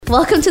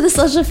Welcome to the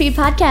Social Feed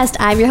Podcast.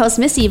 I'm your host,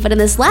 Missy, but in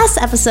this last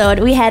episode,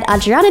 we had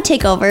Adriana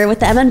take over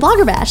with the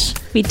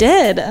MNBloggerBash. We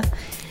did.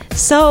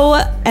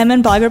 So,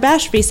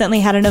 MNBloggerBash recently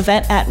had an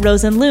event at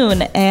Rose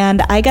Loon,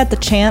 and I got the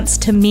chance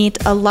to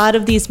meet a lot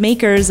of these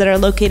makers that are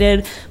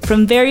located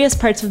from various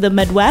parts of the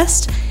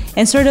Midwest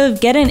and sort of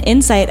get an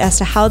insight as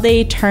to how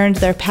they turned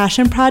their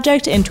passion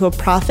project into a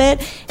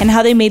profit and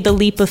how they made the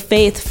leap of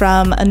faith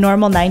from a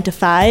normal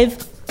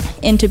 9-to-5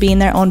 into being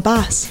their own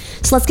boss.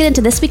 So let's get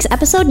into this week's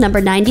episode,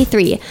 number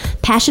 93,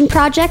 Passion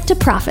Project to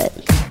Profit.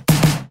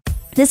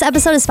 This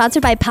episode is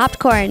sponsored by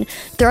Popcorn.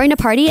 Throwing a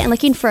party and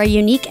looking for a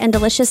unique and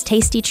delicious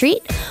tasty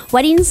treat?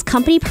 Weddings,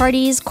 company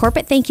parties,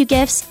 corporate thank you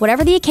gifts,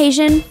 whatever the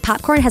occasion,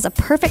 Popcorn has a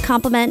perfect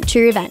complement to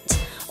your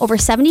event. Over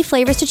 70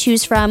 flavors to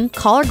choose from.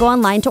 Call or go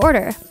online to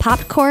order.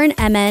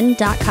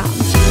 popcornmn.com.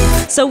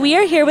 So we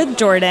are here with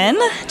Jordan.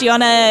 Do you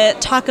want to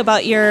talk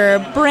about your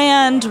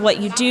brand,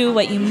 what you do,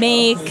 what you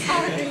make,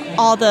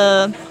 all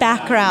the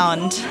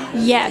background?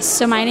 Yes,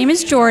 so my name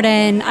is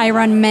Jordan. I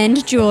run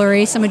Mend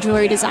Jewelry, so I'm a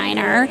jewelry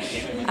designer.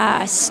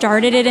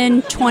 Started it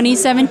in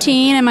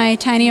 2017 in my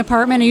tiny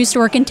apartment. I used to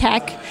work in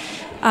tech.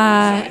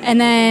 And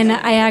then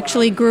I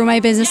actually grew my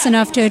business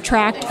enough to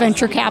attract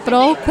venture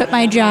capital, quit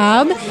my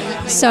job.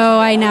 So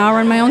I now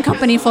run my own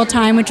company full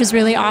time, which is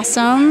really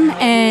awesome.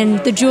 And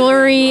the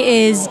jewelry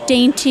is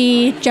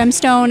dainty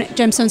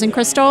gemstones and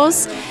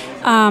crystals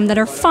that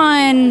are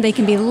fun. They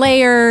can be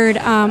layered,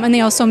 and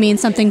they also mean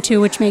something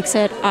too, which makes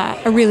it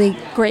a really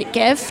great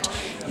gift.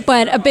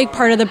 But a big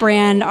part of the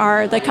brand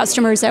are the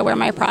customers that wear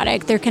my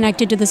product. They're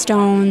connected to the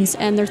stones,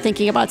 and they're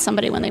thinking about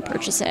somebody when they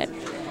purchase it.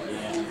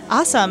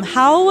 Awesome.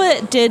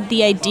 How did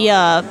the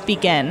idea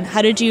begin?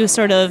 How did you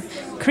sort of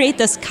create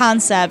this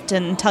concept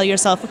and tell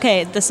yourself,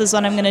 okay, this is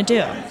what I'm going to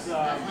do?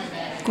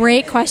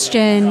 Great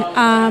question.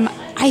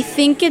 I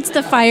think it's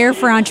the fire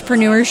for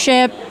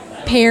entrepreneurship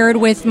paired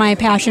with my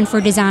passion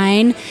for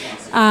design.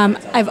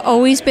 I've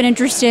always been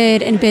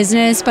interested in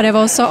business, but I've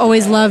also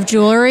always loved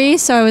jewelry.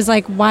 So I was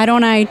like, why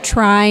don't I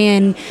try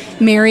and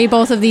marry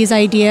both of these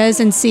ideas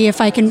and see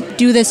if I can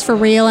do this for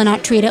real and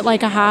not treat it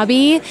like a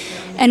hobby?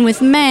 And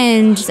with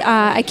Mend,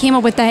 I came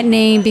up with that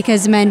name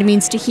because Mend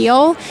means to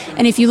heal.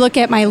 And if you look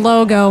at my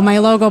logo,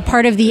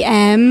 part of the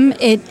M,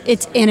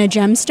 it's in a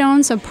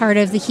gemstone. So part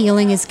of the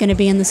healing is going to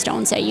be in the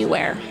stones that you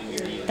wear.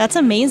 That's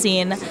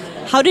amazing.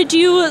 How did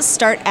you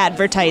start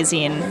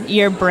advertising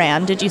your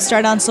brand? Did you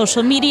start on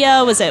social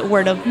media? Was it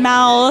word of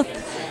mouth?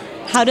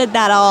 How did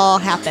that all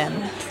happen?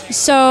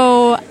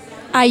 So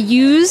I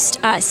used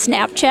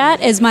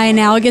Snapchat as my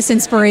analogous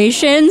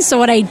inspiration. So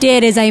what I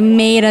did is I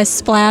made a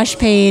splash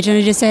page and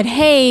I just said,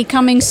 hey,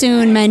 coming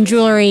soon, Mend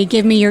Jewelry,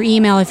 give me your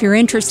email if you're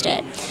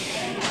interested.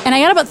 And I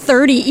got about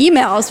 30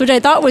 emails, which I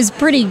thought was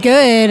pretty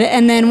good.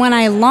 And then when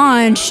I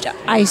launched,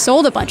 I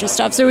sold a bunch of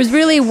stuff. So it was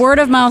really word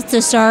of mouth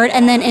to start,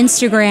 and then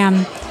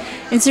Instagram.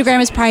 Instagram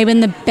has probably been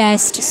the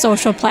best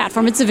social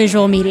platform. It's a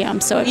visual medium,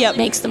 so it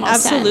makes the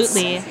most sense.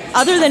 Absolutely.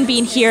 Other than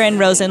being here in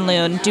Rose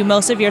Loon, do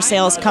most of your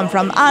sales come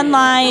from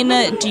online?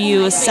 Do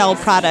you sell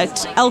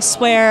product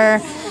elsewhere?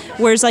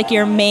 Where's like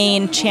your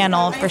main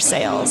channel for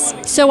sales?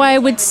 So I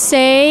would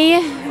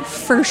say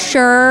for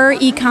sure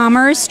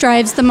e-commerce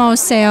drives the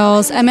most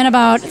sales. I'm in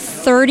about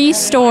 30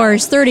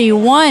 stores,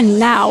 31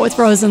 now with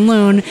Rose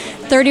Loon,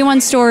 31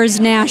 stores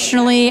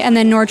nationally, and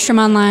then Nordstrom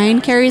Online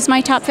carries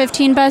my top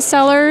 15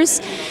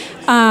 bestsellers.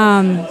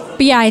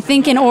 But yeah, I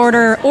think in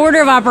order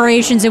of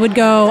operations, it would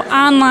go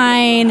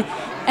online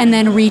and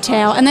then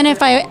retail. And then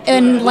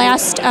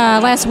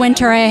last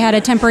winter, I had a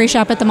temporary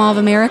shop at the Mall of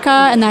America,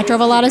 and that drove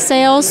a lot of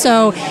sales.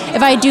 So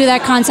if I do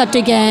that concept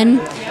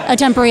again, a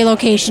temporary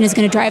location is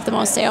going to drive the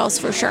most sales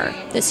for sure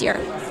this year.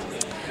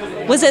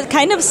 Was it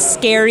kind of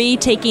scary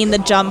taking the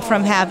jump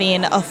from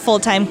having a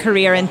full-time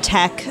career in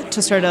tech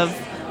to sort of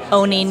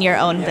owning your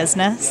own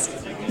business?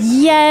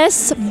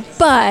 Yes,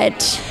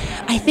 but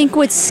I think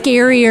what's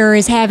scarier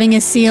is having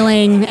a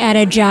ceiling at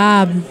a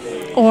job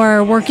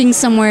or working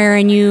somewhere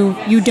and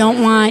you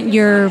don't want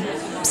your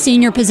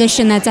senior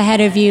position that's ahead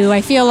of you.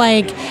 I feel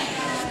like,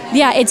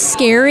 yeah, it's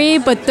scary,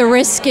 but the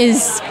risk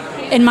is,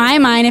 in my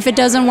mind, if it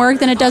doesn't work,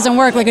 then it doesn't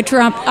work. Like a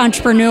true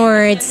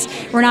entrepreneur,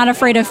 we're not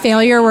afraid of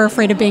failure, we're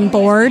afraid of being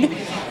bored.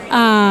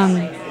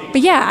 But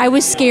yeah, I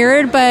was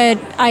scared, but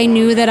I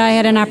knew that I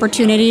had an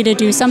opportunity to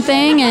do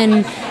something,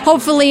 and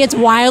hopefully it's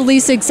wildly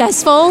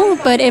successful,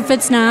 but if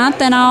it's not,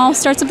 then I'll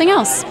start something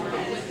else.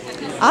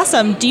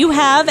 Awesome. Do you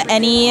have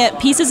any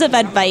pieces of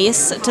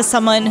advice to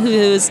someone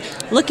who's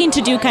looking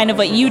to do kind of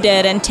what you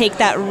did and take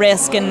that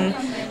risk and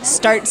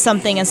start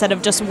something instead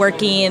of just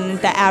working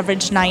the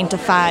average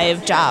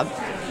 9-to-5 job?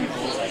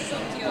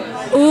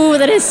 Ooh,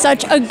 that is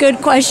such a good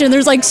question.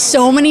 There's like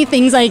so many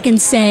things I can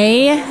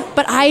say,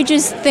 but I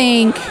just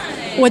think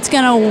what's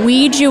going to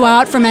weed you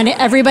out from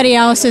everybody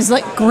else is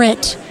like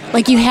grit.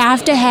 Like you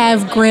have to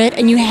have grit,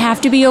 and you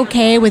have to be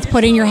okay with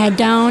putting your head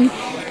down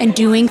and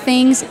doing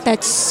things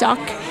that suck,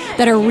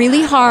 that are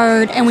really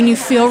hard. And when you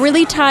feel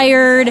really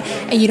tired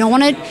and you don't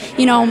want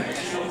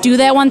to, do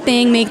that one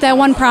thing, make that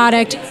one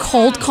product,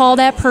 cold call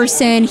that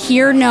person,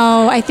 hear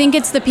no. I think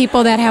it's the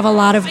people that have a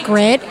lot of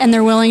grit and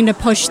they're willing to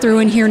push through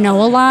and hear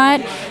no a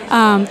lot.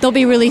 They'll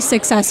be really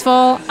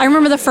successful. I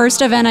remember the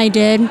first event I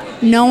did,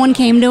 no one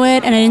came to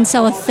it and I didn't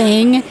sell a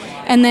thing.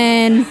 And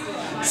then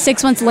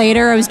 6 months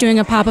later, I was doing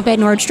a pop-up at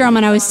Nordstrom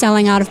and I was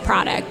selling out of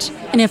product.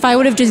 And if I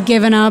would have just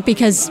given up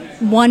because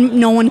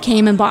no one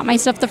came and bought my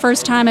stuff the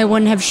first time, I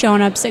wouldn't have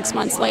shown up 6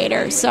 months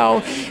later.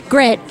 So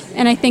grit.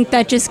 And I think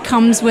that just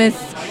comes with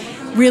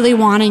really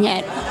wanting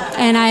it.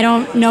 And I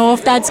don't know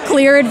if that's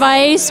clear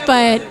advice,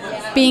 but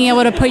being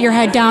able to put your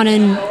head down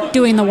and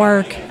doing the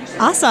work.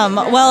 Awesome.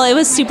 Well, it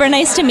was super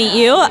nice to meet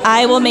you.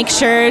 I will make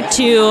sure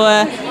to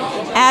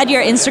add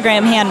your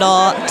Instagram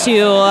handle to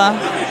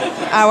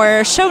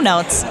our show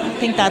notes. I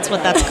think that's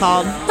what that's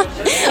called.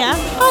 Yeah.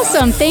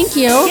 Awesome. Thank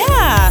you.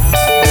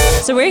 Yeah.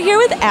 So we're here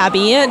with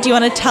Abby. Do you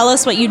want to tell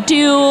us what you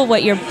do,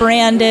 what your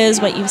brand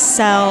is, what you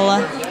sell?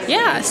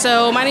 Yeah,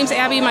 so my name's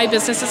Abby. My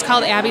business is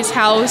called Abby's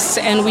House,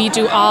 and we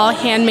do all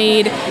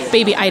handmade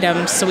baby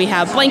items. So we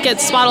have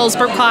blankets, swaddles,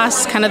 burp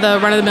cloths, kind of the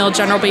run-of-the-mill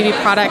general baby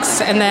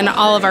products, and then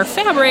all of our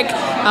fabric.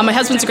 My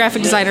husband's a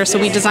graphic designer, so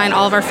we design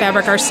all of our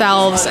fabric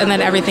ourselves, and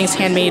then everything's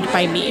handmade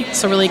by me.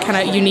 So really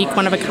kind of unique,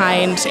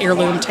 one-of-a-kind,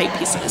 heirloom type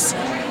pieces.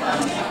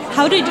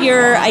 How did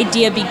your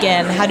idea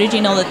begin? How did you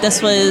know that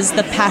this was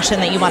the passion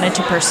that you wanted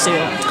to pursue?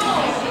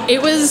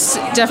 It was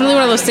definitely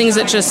one of those things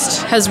that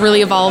just has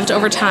really evolved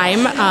over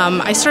time.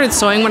 I started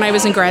sewing when I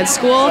was in grad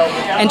school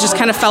and just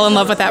kind of fell in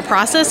love with that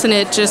process. And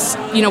it just,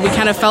 we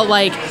kind of felt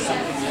like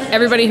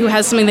everybody who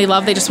has something they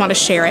love, they just want to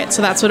share it.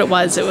 So that's what it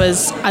was. It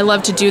was, I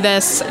love to do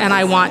this and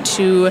I want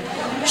to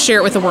share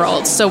it with the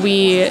world. So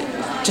we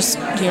just,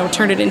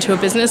 turned it into a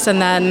business.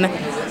 And then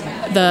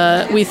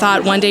we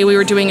thought one day we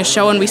were doing a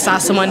show and we saw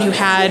someone who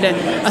had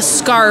a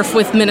scarf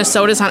with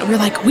Minnesotas on it. We were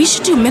like, we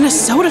should do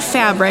Minnesota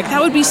fabric. That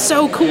would be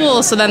so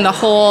cool. So then the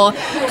whole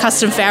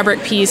custom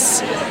fabric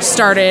piece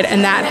started,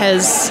 and that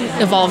has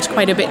evolved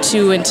quite a bit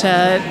too into,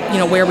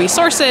 where we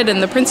source it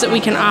and the prints that we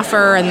can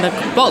offer and the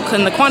bulk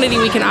and the quantity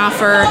we can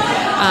offer.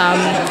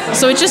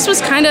 So it just was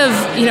kind of,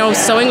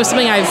 sewing was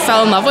something I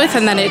fell in love with,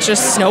 and then it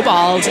just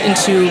snowballed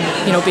into,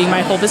 being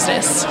my whole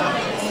business.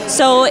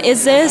 So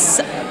is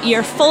this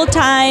your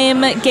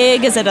full-time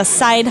gig? Is it a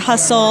side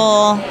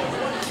hustle?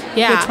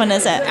 Yeah. Which one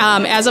is it?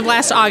 As of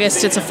last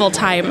August, it's a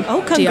full-time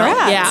deal.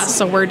 Congrats. Yeah,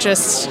 so we're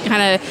just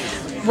kind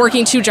of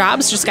working 2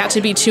 jobs, just got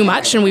to be too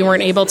much, and we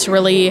weren't able to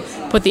really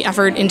put the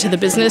effort into the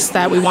business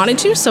that we wanted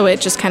to, so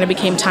it just kind of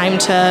became time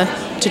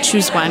to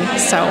choose one.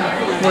 So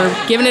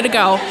we're giving it a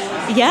go.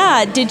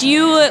 Yeah.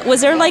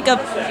 Was there like a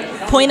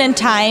point in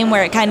time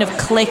where it kind of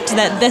clicked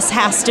that this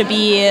has to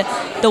be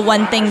the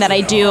one thing that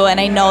I do and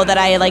I know that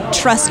I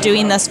trust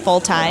doing this full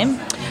time?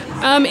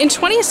 In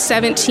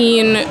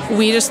 2017,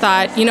 we just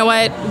thought, you know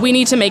what, we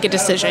need to make a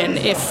decision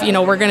if,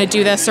 we're going to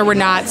do this or we're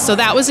not. So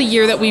that was a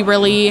year that we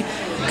really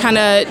kind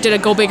of did a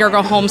go big or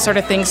go home sort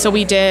of thing. So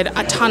we did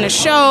a ton of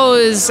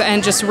shows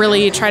and just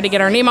really tried to get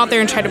our name out there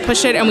and try to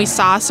push it. And we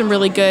saw some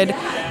really good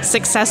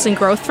success and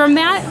growth from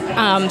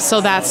that.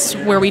 So that's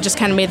where we just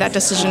kind of made that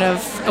decision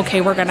of,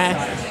 okay, we're going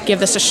to give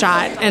this a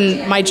shot.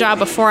 And my job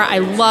before I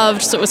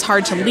loved, so it was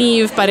hard to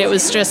leave, but it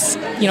was just,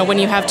 when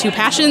you have 2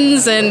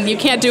 passions and you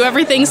can't do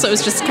everything. So it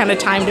was just kind of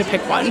time to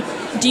pick one.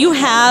 Do you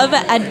have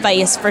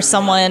advice for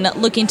someone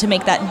looking to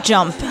make that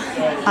jump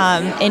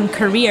in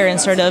career and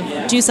sort of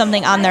do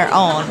something on their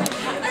own?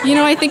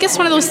 I think it's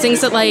one of those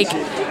things that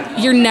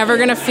you're never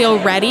going to feel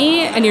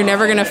ready and you're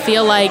never going to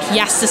feel like,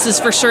 yes, this is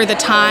for sure the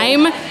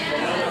time.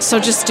 So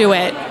just do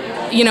it.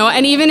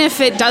 And even if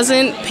it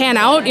doesn't pan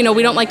out, we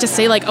don't like to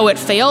say oh, it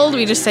failed.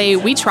 We just say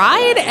we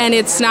tried and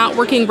it's not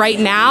working right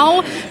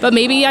now, but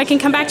maybe I can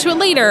come back to it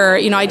later.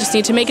 I just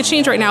need to make a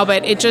change right now.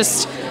 But it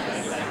just,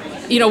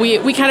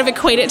 we kind of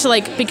equate it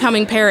to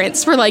becoming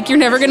parents. We're you're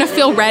never going to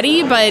feel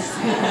ready, but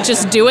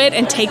just do it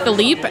and take the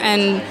leap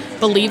and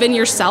believe in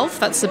yourself.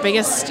 That's the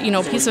biggest,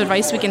 piece of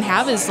advice we can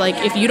have is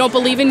if you don't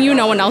believe in you,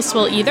 no one else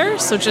will either.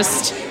 So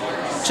just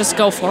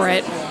go for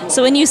it.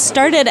 So when you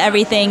started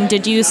everything,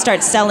 did you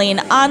start selling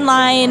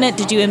online?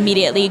 Did you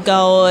immediately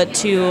go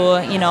to,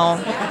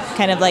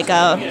 kind of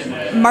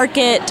a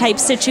market type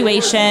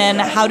situation?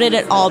 How did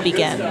it all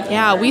begin?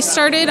 Yeah, we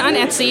started on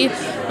Etsy,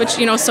 which,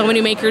 so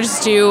many makers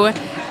do.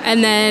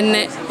 And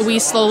then we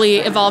slowly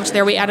evolved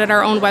there. We added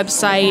our own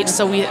website,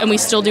 so we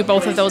still do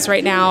both of those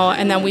right now.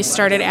 And then we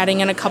started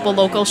adding in a couple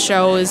local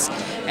shows.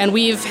 And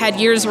we've had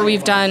years where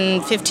we've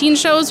done 15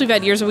 shows. We've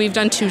had years where we've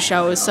done 2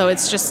 shows. So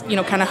it's just,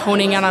 kind of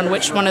honing in on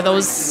which one of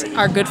those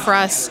are good for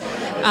us.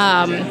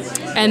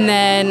 And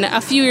then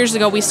a few years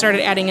ago, we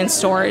started adding in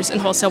stores and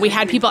wholesale. We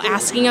had people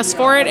asking us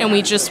for it, and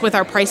we just, with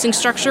our pricing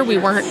structure, we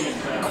weren't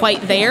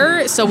quite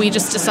there. So we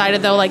just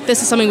decided, though,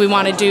 this is something we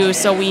want to do.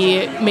 So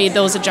we made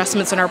those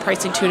adjustments in our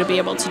pricing, too, to be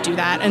able to do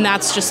that. And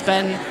that's just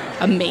been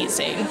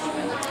amazing.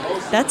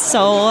 That's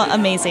so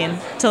amazing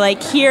to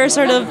hear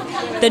sort of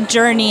the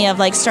journey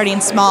of starting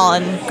small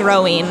and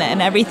growing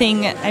and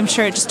everything. I'm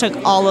sure it just took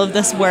all of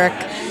this work.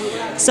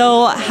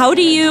 So how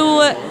do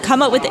you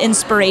come up with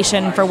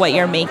inspiration for what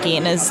you're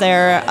making? Is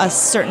there a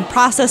certain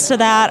process to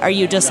that? Are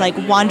you just like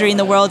wandering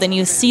the world and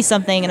you see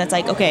something and it's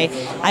like,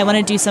 okay, I want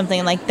to do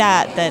something like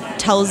that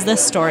tells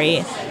this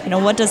story?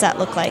 What does that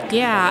look like?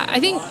 Yeah,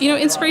 I think,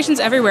 inspiration's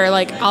everywhere.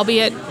 Like, I'll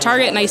be at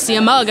Target and I see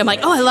a mug. I'm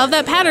like, oh, I love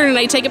that pattern, and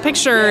I take a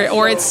picture.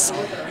 Or it's,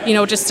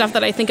 just stuff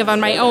that I think of on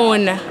my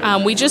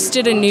own. We just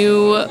did a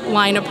new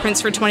line of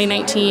prints for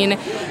 2019.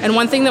 And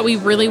one thing that we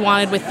really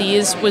wanted with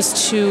these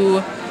was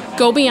to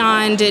go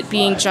beyond it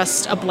being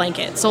just a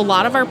blanket. So a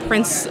lot of our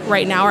prints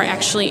right now are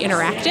actually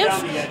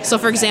interactive. So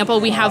for example,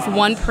 we have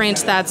one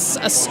print that's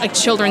a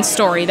children's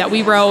story that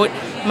we wrote.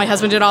 My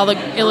husband did all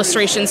the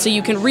illustrations, so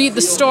you can read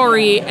the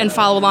story and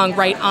follow along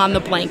right on the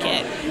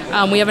blanket.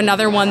 We have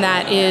another one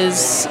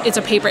it's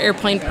a paper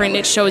airplane print.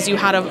 It shows you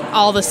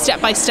all the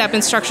step-by-step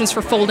instructions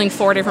for folding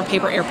 4 different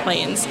paper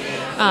airplanes.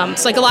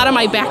 So like a lot of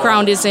my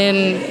background is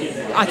in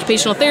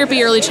occupational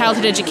therapy, early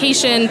childhood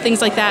education,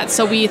 things like that.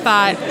 So we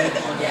thought,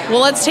 well,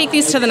 let's take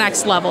these to the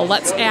next level.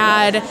 Let's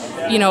add,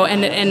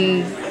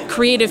 an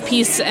creative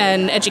piece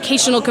and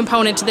educational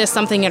component to this,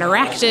 something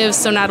interactive.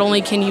 So not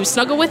only can you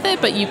snuggle with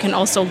it, but you can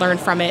also learn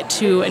from it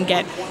too and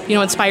get,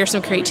 inspire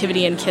some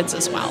creativity in kids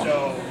as well.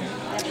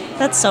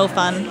 That's so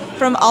fun.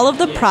 From all of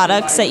the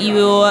products that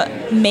you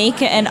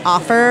make and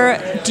offer,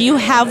 do you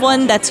have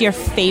one that's your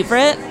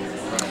favorite?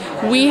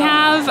 We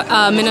have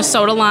a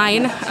Minnesota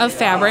line of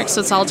fabric,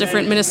 so it's all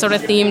different Minnesota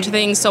themed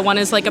things. So one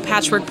is like a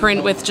patchwork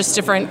print with just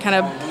different kind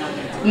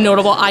of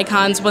notable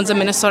icons. One's a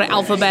Minnesota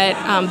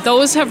alphabet.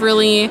 Those have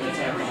really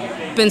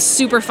been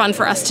super fun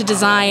for us to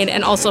design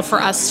and also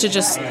for us to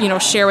just,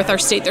 share with our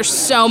state. There's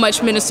so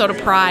much Minnesota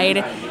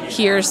pride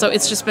here, so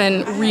it's just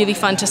been really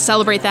fun to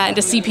celebrate that and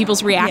to see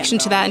people's reaction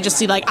to that and just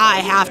see like, I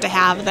have to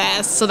have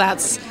this. So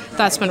that's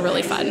been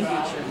really fun.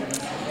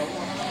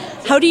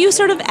 How do you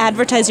sort of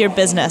advertise your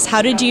business?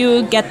 How did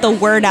you get the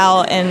word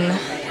out and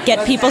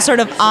get people sort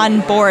of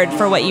on board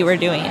for what you were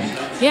doing?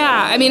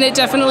 Yeah, I mean, it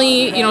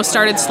definitely,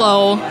 started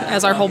slow,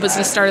 as our whole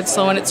business started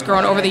slow, and it's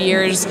grown over the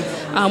years.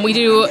 We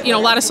do, a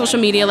lot of social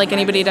media like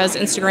anybody does,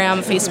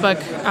 Instagram,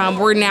 Facebook.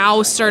 We're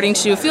now starting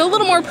to feel a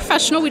little more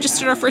professional. We just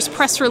did our first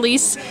press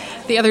release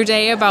the other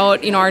day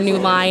about, our new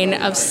line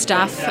of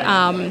stuff.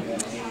 And,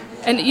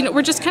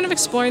 we're just kind of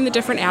exploring the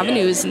different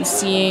avenues and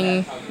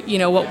seeing,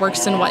 what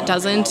works and what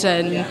doesn't.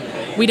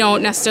 And we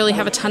don't necessarily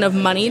have a ton of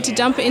money to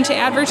dump into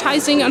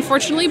advertising,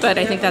 unfortunately, but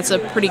I think that's a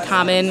pretty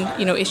common,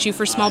 issue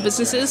for small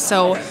businesses.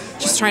 So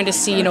just trying to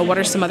see, what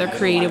are some other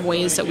creative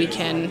ways that we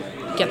can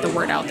get the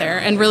word out there.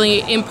 And really,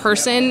 in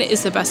person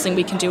is the best thing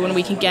we can do when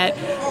we can get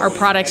our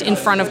product in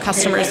front of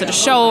customers at a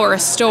show or a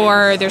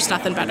store. There's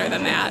nothing better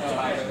than that.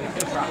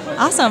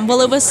 Awesome.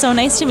 Well, it was so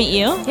nice to meet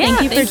you. Yeah,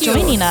 thank you for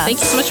joining us. Thank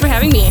you so much for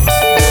having me.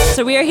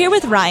 So we are here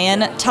with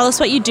Ryan. Tell us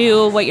what you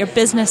do, what your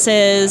business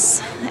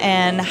is,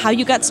 and how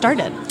you got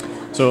started.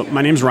 So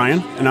my name's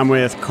Ryan, and I'm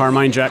with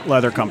Carmine Jack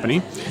Leather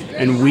Company,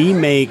 and we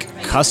make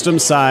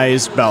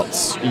custom-sized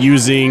belts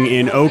using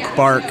an oak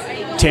bark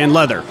tan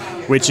leather,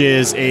 which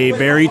is a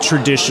very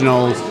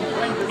traditional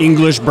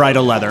English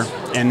bridal leather.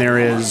 And there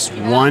is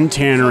one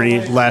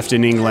tannery left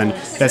in England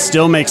that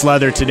still makes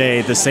leather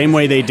today the same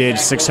way they did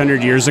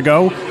 600 years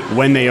ago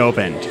when they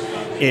opened.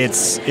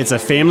 It's a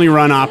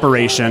family-run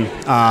operation.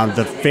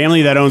 The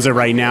family that owns it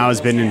right now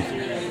has been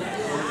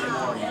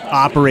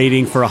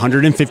operating for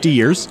 150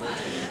 years.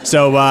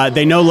 So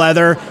they know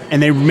leather,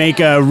 and they make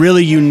a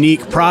really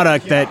unique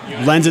product that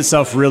lends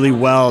itself really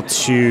well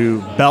to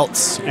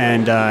belts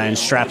and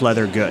strap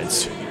leather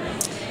goods.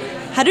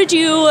 How did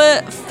you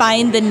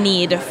find the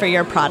need for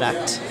your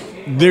product?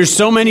 There's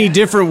so many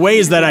different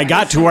ways that I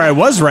got to where I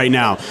was right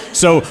now.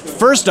 So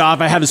first off,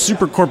 I have a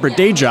super corporate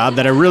day job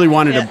that I really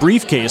wanted a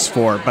briefcase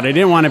for, but I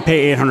didn't want to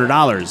pay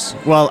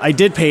 $800. Well, I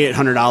did pay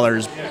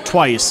 $800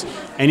 twice,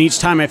 and each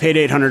time I paid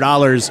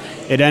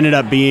 $800, it ended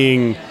up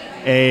being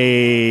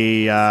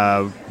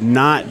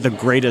not the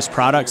greatest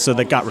product, so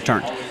that got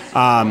returned.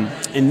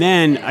 And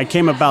then I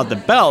came about the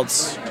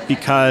belts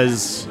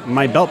because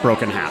my belt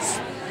broke in half,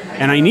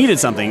 and I needed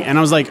something. And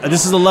I was like,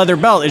 this is a leather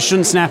belt. It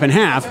shouldn't snap in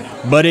half,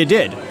 but it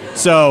did.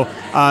 So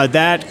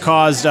that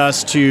caused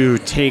us to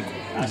take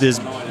this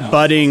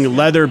budding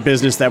leather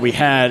business that we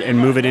had and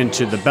move it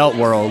into the belt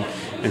world.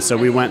 And so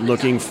we went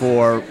looking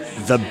for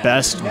the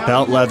best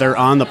belt leather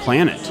on the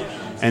planet.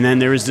 And then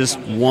there was this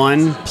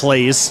one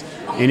place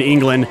in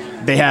England.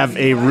 They have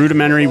a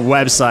rudimentary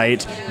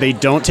website. They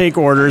don't take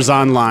orders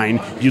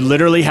online. You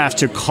literally have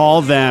to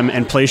call them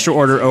and place your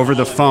order over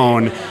the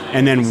phone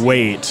and then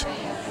wait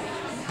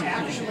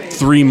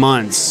 3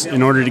 months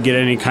in order to get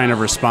any kind of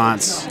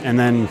response. And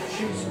then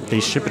they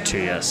ship it to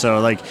you.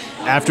 So like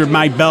after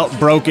my belt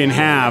broke in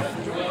half,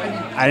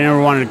 I never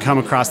wanted to come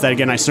across that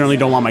again. I certainly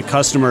don't want my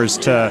customers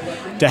to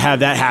have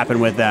that happen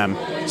with them.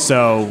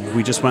 So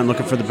we just went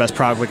looking for the best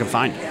product we could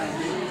find.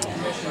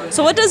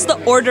 So what does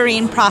the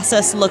ordering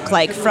process look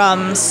like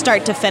from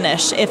start to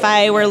finish? If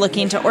I were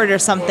looking to order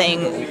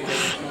something,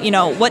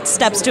 what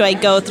steps do I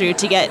go through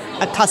to get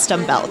a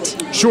custom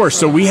belt? Sure.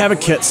 So we have a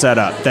kit set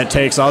up that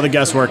takes all the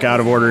guesswork out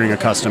of ordering a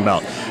custom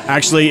belt.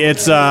 Actually,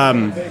 it's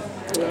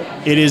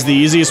it is the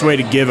easiest way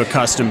to give a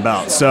custom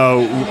belt.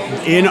 So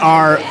in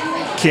our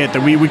kit,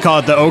 that we call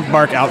it the Oak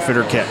Bark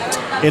Outfitter Kit.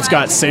 It's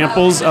got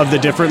samples of the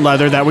different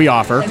leather that we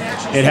offer.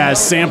 It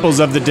has samples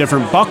of the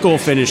different buckle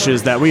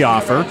finishes that we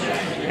offer.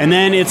 And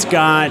then it's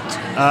got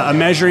a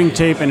measuring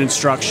tape and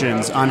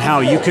instructions on how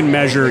you can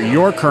measure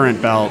your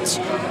current belt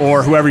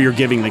or whoever you're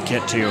giving the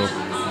kit to.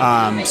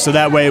 So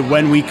that way,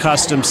 when we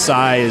custom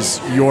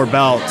size your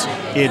belt,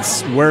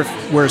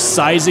 we're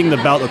sizing the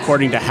belt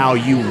according to how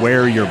you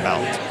wear your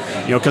belt.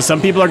 Because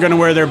some people are going to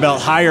wear their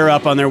belt higher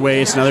up on their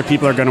waist, and other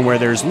people are going to wear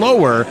theirs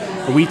lower.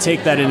 But we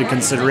take that into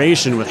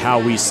consideration with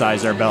how we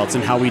size our belts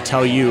and how we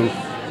tell you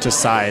to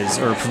size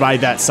or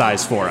provide that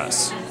size for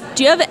us.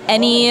 Do you have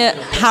any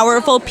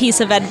powerful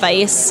piece of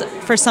advice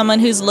for someone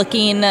who's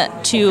looking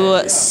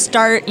to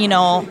start,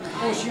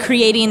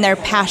 creating their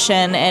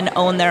passion and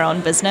own their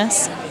own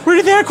business? Where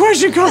did that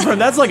question come from?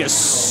 That's like a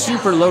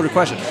super loaded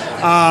question.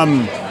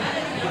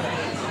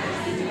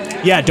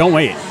 Don't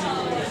wait.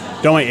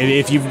 Don't wait.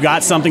 If you've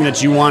got something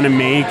that you want to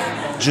make,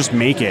 just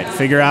make it.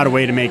 Figure out a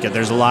way to make it.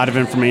 There's a lot of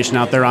information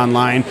out there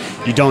online.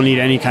 You don't need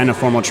any kind of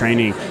formal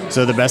training.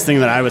 So the best thing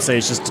that I would say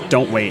is just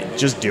don't wait.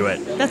 Just do it.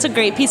 That's a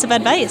great piece of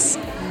advice.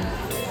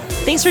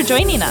 Thanks for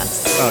joining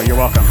us. Oh, you're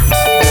welcome.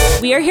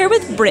 We are here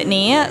with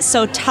Brittany,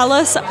 so tell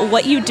us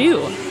what you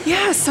do.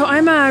 Yeah, so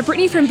I'm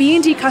Brittany from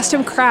B&D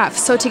Custom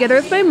Crafts. So together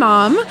with my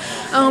mom,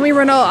 we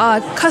run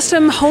a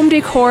custom home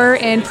decor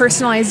and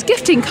personalized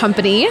gifting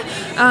company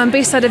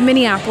based out of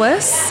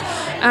Minneapolis.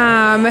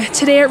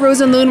 Today at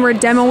Rose Loon, we're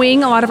demoing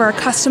a lot of our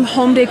custom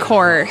home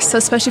decor. So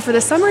especially for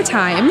the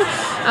summertime,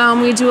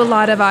 we do a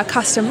lot of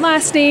custom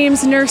last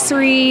names,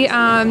 nursery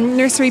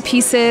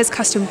pieces,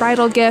 custom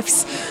bridal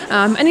gifts,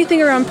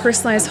 anything around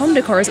personalized home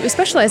decor is what we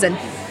specialize in.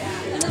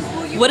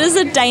 What is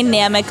the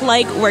dynamic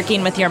like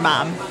working with your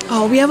mom?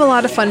 Oh, we have a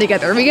lot of fun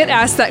together. We get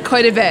asked that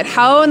quite a bit.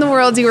 How in the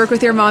world do you work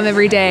with your mom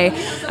every day?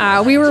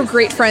 We were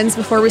great friends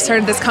before we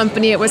started this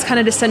company. It was kind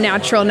of just a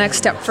natural next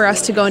step for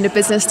us to go into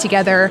business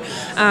together.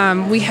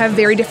 We have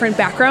very different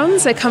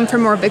backgrounds. I come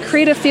from more of the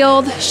creative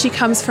field. She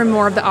comes from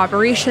more of the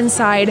operations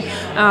side.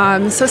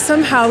 So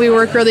somehow we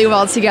work really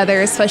well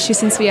together, especially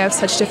since we have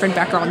such different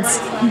backgrounds.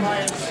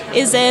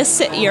 Is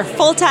this your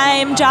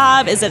full-time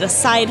job? Is it a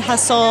side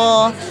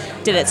hustle?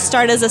 Did it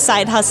start as a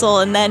side hustle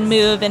and then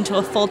move into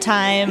a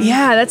full-time?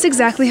 Yeah, that's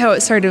exactly how it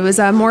started. It was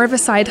more of a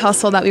side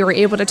hustle that we were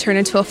able to turn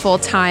into a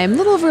full-time a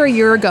little over a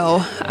year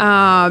ago.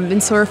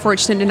 And so we're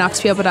fortunate enough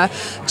to be able to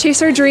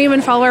chase our dream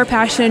and follow our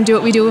passion and do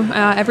what we do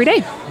every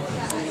day.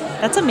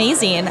 That's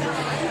amazing.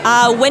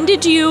 When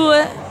did you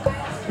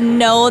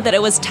know that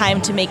it was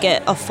time to make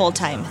it a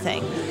full-time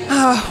thing?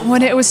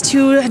 When it was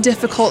too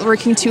difficult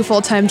working two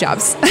full-time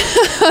jobs.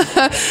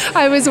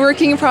 I was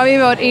working probably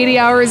about 80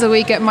 hours a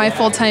week at my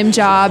full-time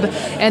job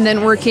and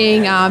then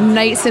working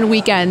nights and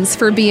weekends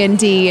for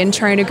B&D and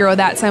trying to grow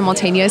that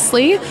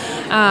simultaneously.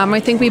 I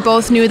think we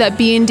both knew that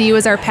B&D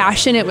was our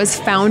passion. It was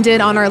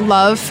founded on our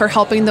love for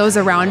helping those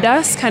around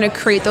us, kind of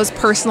create those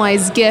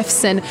personalized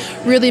gifts and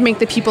really make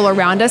the people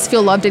around us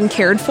feel loved and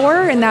cared for,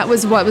 and that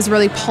was what was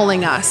really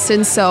pulling us.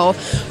 And so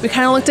we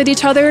kind of looked at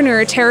each other and we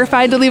were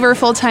terrified to leave our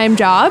full-time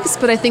jobs,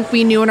 but I think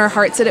we knew in our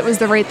hearts that it was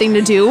the right thing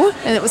to do,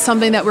 and it was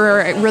something that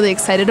we're really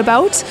excited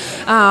about.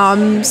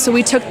 So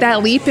we took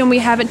that leap and we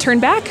haven't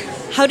turned back.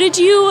 How did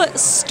you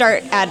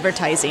start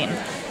advertising?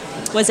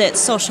 Was it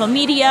social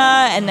media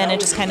and then it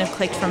just kind of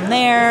clicked from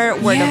there,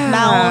 word of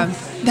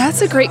mouth?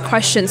 That's a great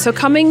question. So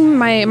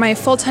my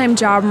full-time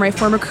job, my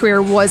former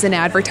career was in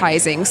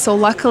advertising. So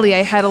luckily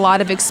I had a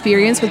lot of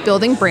experience with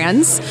building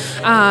brands.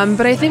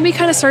 But I think we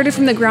kind of started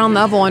from the ground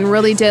level and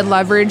really did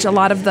leverage a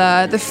lot of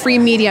the free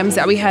mediums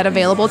that we had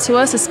available to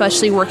us,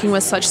 especially working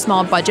with such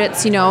small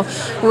budgets,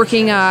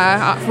 working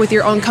with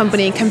your own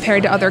company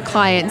compared to other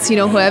clients,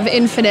 who have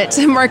infinite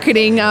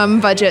marketing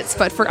budgets.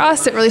 But for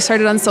us, it really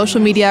started on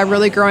social media,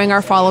 really growing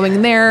our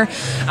following there,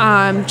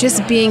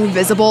 just being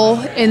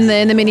visible in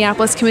the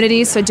Minneapolis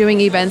community. So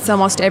doing events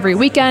almost every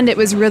weekend. It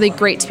was really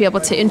great to be able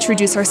to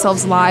introduce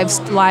ourselves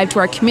live to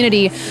our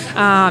community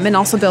and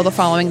also build a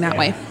following that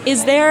way.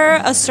 Is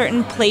there a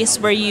certain place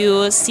where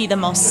you see the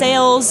most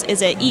sales?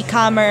 Is it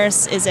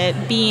e-commerce? Is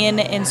it being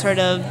in sort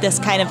of this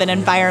kind of an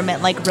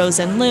environment like Rose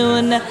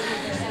Loon?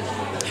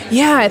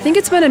 Yeah, I think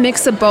it's been a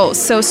mix of both.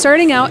 So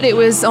starting out, it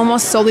was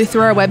almost solely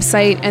through our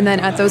website and then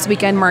at those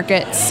weekend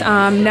markets.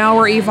 Now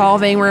we're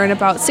evolving. We're in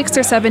about 6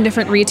 or 7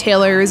 different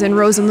retailers, and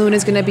Rose Loon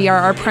is going to be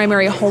our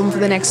primary home for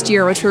the next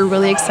year, which we're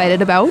really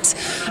excited about.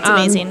 It's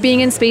amazing.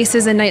 Being in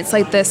spaces and nights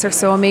like this are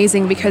so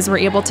amazing because we're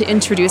able to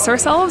introduce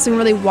ourselves and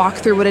really walk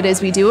through what it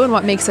is we do and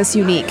what makes us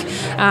unique,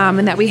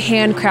 and that we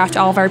handcraft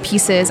all of our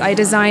pieces. I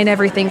design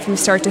everything from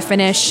start to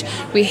finish.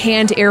 We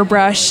hand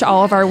airbrush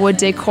all of our wood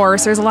decor.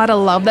 So there's a lot of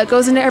love that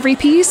goes into every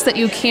piece that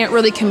you can't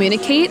really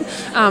communicate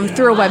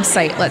through a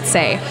website, let's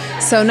say.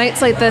 So nights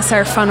like this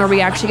are fun where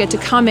we actually get to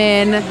come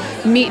in,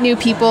 meet new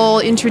people,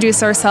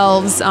 introduce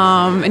ourselves,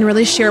 and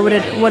really share what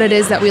it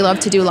is that we love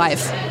to do live.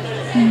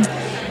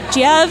 Do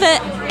you have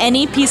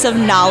any piece of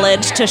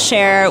knowledge to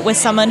share with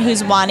someone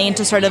who's wanting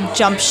to sort of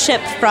jump ship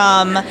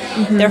from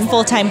their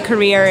full-time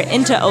career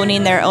into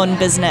owning their own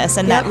business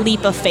and that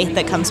leap of faith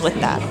that comes with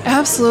that?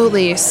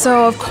 Absolutely.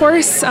 So, of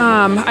course,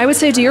 I would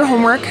say do your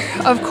homework,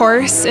 of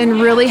course,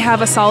 and really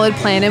have a solid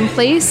plan in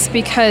place,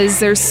 because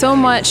there's so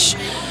much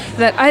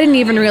that I didn't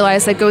even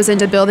realize that goes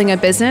into building a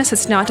business.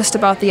 It's not just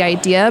about the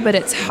idea, but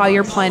it's how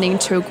you're planning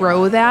to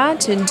grow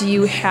that. And do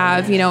you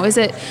have, is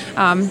it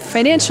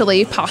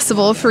financially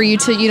possible for you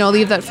to,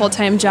 leave that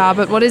full-time job?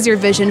 But what is your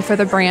vision for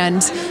the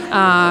brand?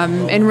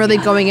 And really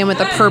going in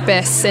with a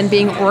purpose and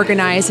being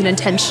organized and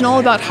intentional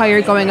about how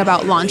you're going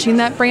about launching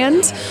that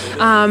brand.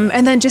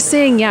 And then just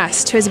saying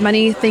yes to as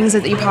many things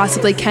that you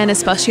possibly can,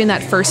 especially in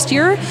that first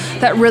year.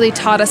 That really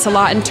taught us a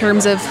lot in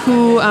terms of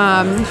who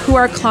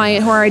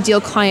our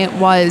ideal client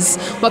was,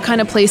 what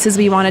kind of places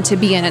we wanted to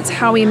be in. It's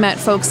how we met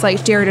folks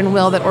like Jared and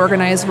Will that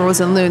organized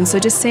Rose Loon. So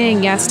just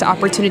saying yes to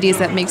opportunities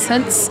that make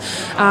sense,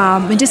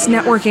 and just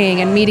networking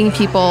and meeting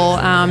people,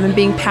 and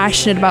being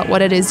passionate about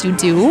what it is you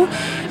do,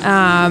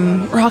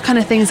 are all kind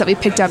of things that we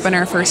picked up in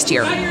our first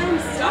year.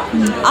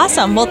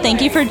 Awesome. Well,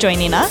 thank you for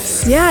joining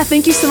us. Yeah,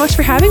 thank you so much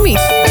for having me.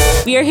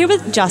 We are here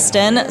with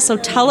Justin. So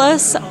tell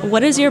us,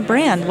 what is your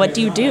brand? What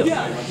do you do?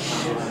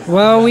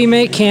 Well, we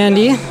make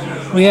candy.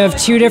 We have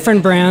two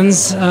different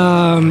brands.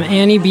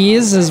 Annie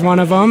B's is one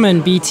of them,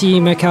 and BT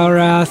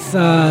McElrath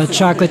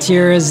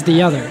Chocolatier is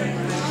the other.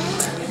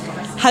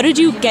 How did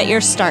you get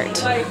your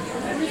start?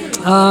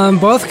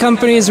 Both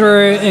companies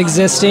were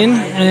existing,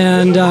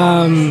 and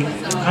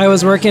I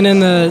was working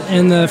in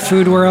the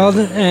food world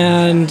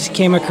and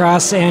came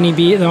across Annie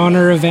B, the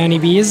owner of Annie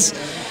B's,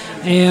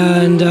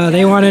 and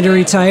they wanted to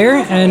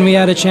retire, and we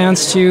had a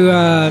chance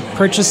to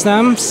purchase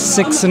them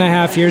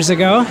 6.5 years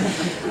ago.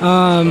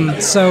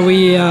 So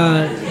we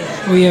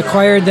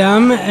acquired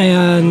them,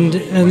 and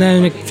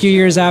then a few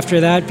years after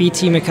that,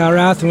 BT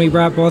McElrath, and we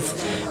brought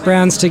both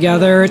brands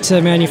together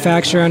to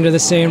manufacture under the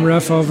same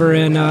roof over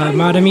in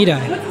Matamidi.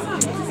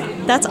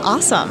 That's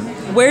awesome.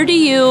 Where do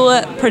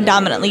you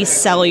predominantly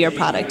sell your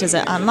product? Is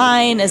it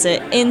online? Is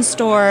it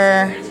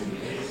in-store?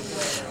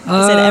 Is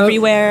it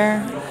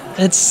everywhere?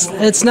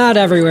 It's not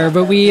everywhere,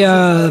 but we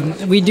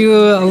do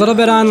a little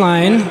bit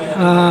online,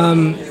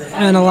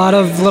 and a lot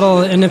of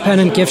little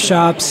independent gift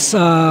shops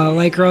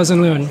like Rose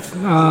Loon.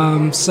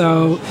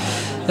 So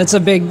that's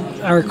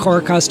our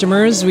core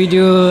customers. We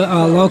do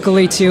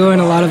locally too in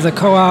a lot of the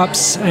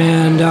co-ops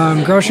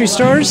and grocery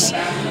stores.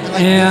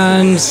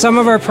 And some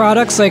of our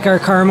products, like our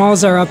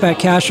caramels, are up at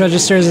cash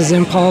registers as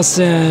impulse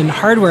and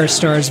hardware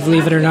stores,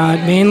 believe it or not,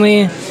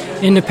 mainly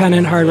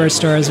independent hardware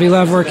stores. We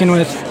love working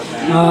with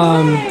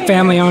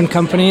family-owned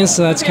companies,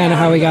 so that's kind of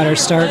how we got our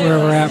start where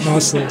we're at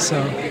mostly. So,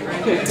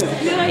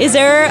 is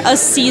there a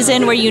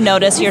season where you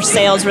notice your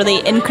sales really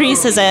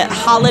increase? Is it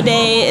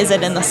holiday? Is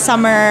it in the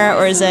summer?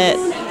 Or is it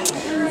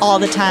all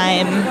the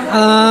time?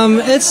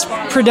 It's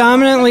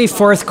predominantly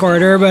fourth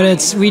quarter,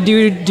 but we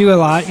do a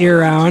lot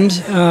year-round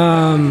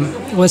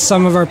with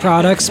some of our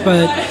products.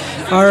 But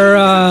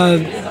our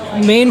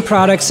main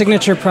product,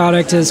 signature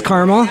product, is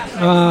caramel.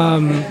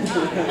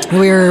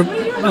 We're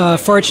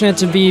fortunate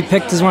to be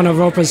picked as one of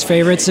Oprah's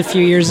favorites a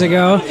few years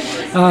ago.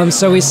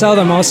 So we sell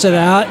the most of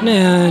that.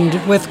 And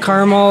with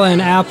caramel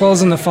and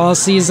apples in the fall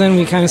season,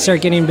 we kind of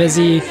start getting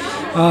busy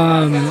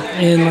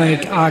in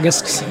like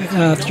August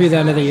through the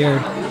end of the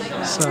year.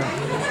 So,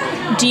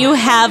 do you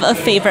have a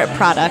favorite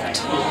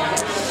product?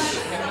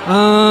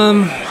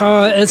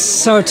 It's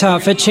so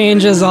tough. It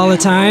changes all the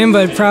time,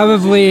 but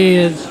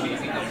probably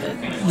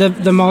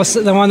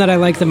the one that I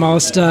like the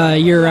most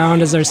year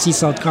round is our sea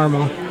salt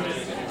caramel.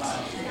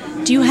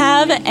 Do you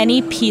have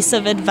any piece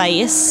of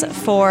advice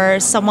for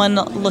someone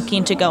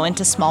looking to go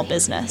into small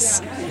business?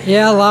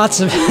 Yeah, lots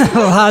of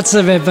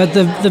it. But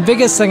the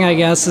biggest thing, I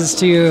guess, is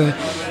to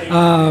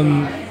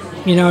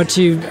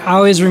to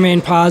always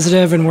remain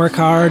positive and work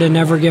hard and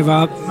never give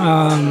up.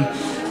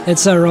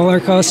 It's a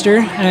roller coaster,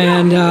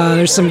 and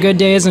there's some good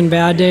days and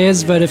bad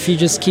days, but if you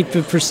just keep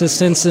the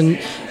persistence and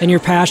you're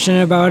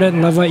passionate about it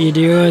and love what you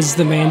do is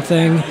the main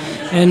thing,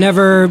 and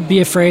never be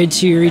afraid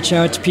to reach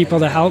out to people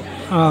to help.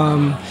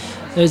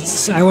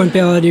 I wouldn't be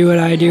able to do what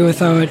I do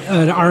without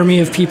an army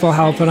of people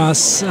helping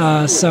us,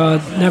 so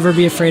never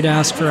be afraid to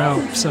ask for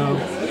help. So,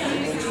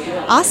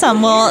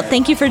 awesome. Well,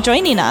 thank you for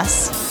joining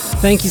us.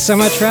 Thank you so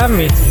much for having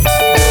me.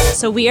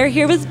 So we are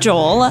here with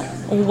Joel.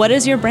 What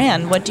is your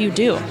brand? What do you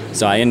do?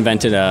 So I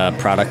invented a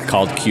product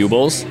called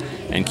Cubles,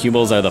 and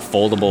Cubles are the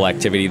foldable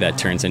activity that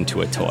turns into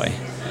a toy.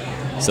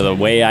 So the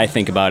way I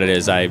think about it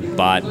is I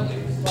bought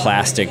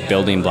plastic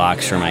building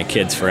blocks for my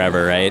kids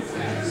forever, right?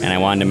 And I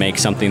wanted to make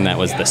something that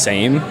was the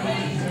same,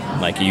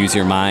 like use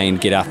your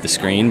mind, get off the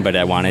screen, but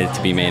I wanted it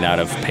to be made out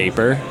of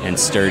paper and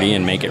sturdy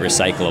and make it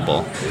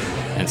recyclable.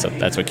 And so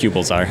that's what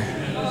Cubles are.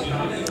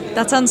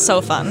 That sounds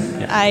so fun.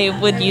 Yeah. I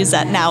would use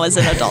that now as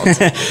an adult.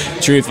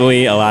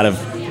 Truthfully, a lot of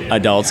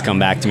adults come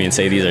back to me and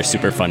say these are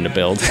super fun to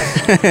build.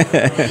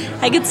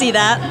 I could see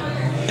that.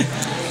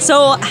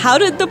 So how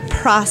did the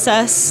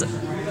process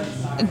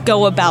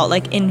go about,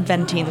 like,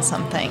 inventing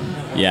something?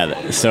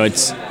 Yeah, so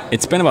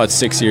it's been about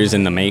 6 years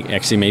in the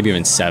actually maybe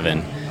even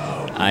 7.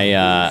 I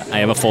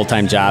have a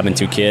full-time job and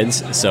 2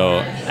 kids, so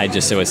I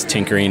was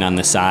tinkering on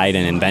the side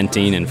and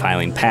inventing and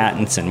filing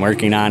patents and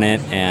working on it.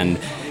 And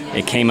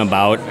it came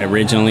about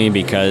originally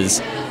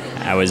because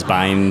I was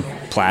buying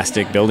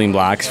plastic building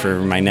blocks for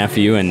my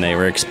nephew, and they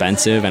were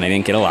expensive, and I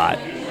didn't get a lot.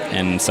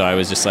 And so I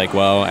was just like,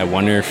 well, I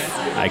wonder if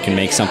I can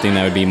make something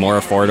that would be more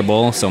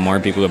affordable so more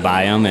people would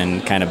buy them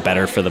and kind of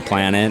better for the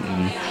planet.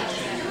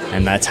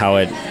 And that's how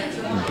it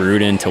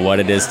brewed into what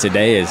it is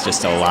today, is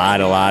just a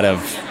lot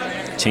of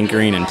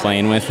tinkering and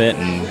playing with it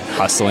and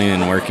hustling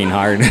and working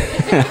hard.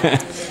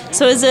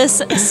 So is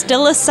this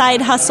still a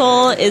side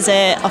hustle? Is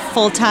it a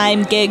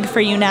full-time gig for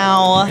you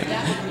now?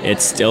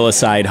 It's still a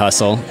side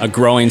hustle, a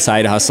growing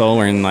side hustle.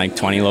 We're in like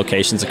 20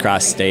 locations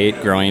across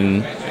state,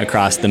 growing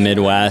across the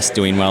Midwest,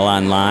 doing well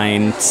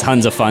online,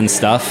 tons of fun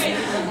stuff.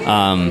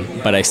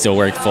 But I still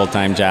work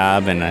full-time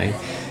job, and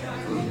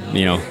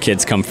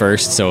kids come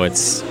first, so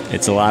it's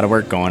a lot of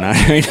work going on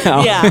right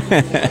now. Yeah.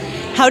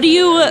 How do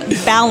you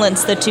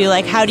balance the two?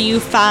 Like, how do you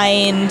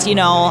find,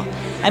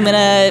 I'm going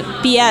to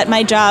be at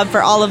my job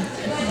for all of,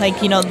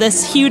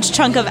 this huge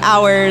chunk of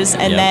hours,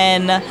 and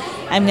then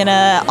I'm going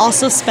to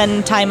also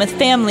spend time with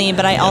family,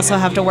 but I also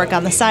have to work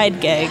on the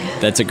side gig?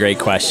 That's a great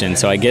question.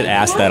 So I get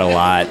asked that a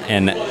lot,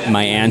 and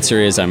my answer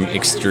is I'm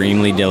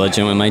extremely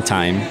diligent with my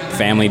time.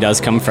 Family does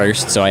come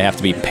first, so I have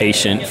to be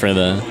patient for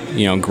the,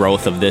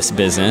 growth of this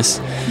business.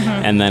 Mm-hmm.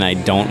 And then I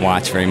don't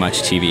watch very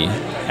much TV.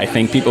 I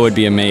think people would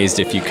be amazed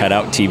if you cut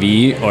out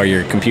TV or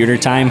your computer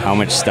time, how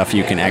much stuff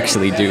you can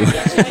actually do.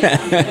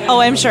 Oh,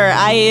 I'm sure.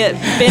 I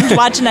binge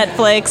watch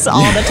Netflix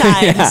all the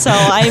time, so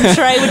I'm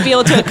sure I would be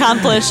able to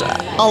accomplish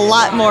a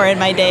lot more in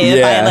my day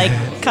if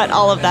I cut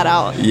all of that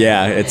out.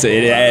 Yeah, it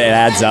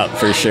adds up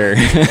for sure.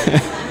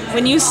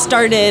 When you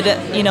started,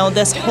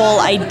 this whole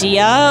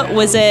idea,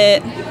 was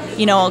it,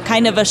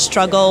 kind of a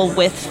struggle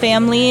with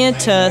family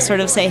to sort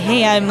of say,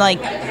 hey, I'm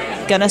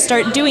gonna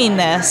start doing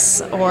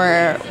this,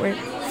 or we're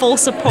full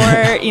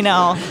support,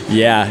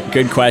 Yeah,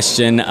 good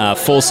question.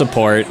 Full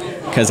support,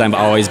 because I've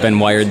always been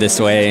wired this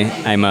way.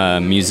 I'm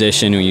a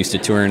musician who used to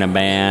tour in a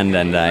band,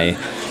 and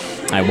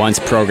I once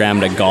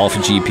programmed a golf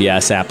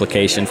GPS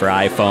application for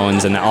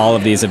iPhones, and all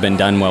of these have been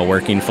done while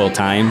working full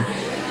time.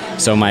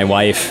 So my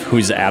wife,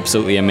 who's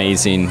absolutely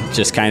amazing,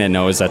 just kind of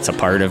knows that's a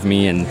part of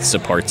me and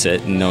supports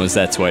it, and knows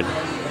that's what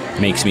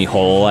makes me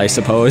whole, I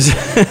suppose.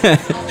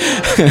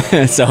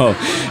 So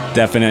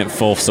definite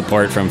full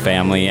support from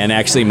family. And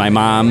actually my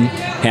mom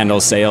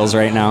handles sales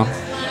right now,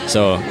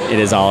 so it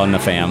is all in the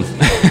fam.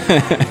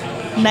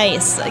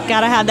 Nice.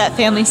 Gotta have that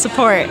family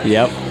support.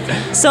 Yep.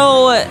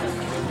 So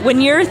when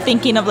you're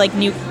thinking of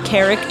new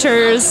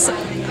characters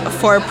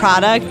for a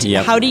product,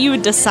 how do you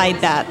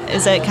decide that?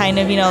 Is it kind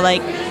of,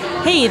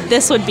 hey,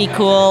 this would be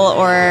cool,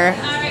 or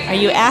are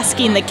you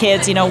asking the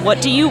kids,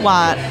 what do you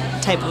want,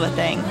 type of a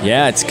thing?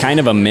 Yeah, it's kind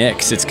of a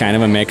mix. It's kind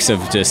of a mix of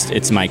just,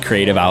 it's my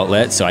creative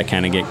outlet, so I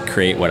kind of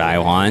create what I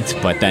want,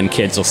 but then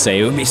kids will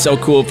say, it would be so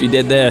cool if you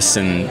did this,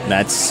 and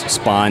that's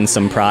spawned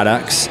some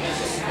products.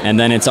 And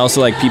then it's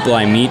also people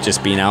I meet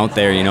just being out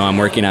there. I'm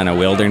working on a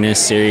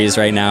wilderness series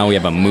right now. We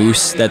have a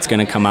moose that's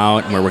going to come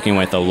out, and we're working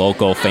with a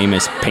local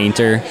famous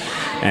painter,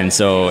 and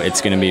so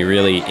it's going to be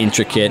really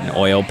intricate and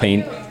oil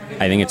paint.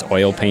 I think it's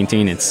oil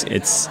painting. It's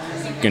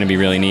going to be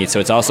really neat. So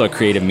it's also a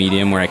creative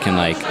medium where I can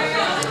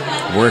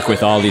work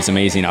with all these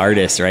amazing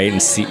artists, right,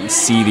 and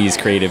see these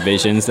creative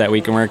visions that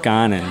we can work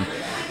on,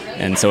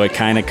 and so it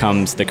kind of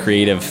comes, the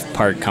creative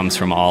part comes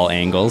from all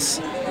angles,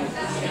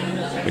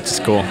 which is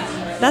cool.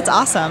 That's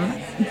awesome.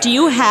 Do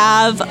you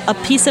have a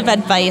piece of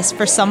advice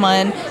for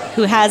someone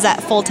who has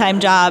that full-time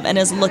job and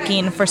is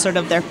looking for sort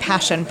of their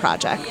passion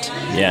project?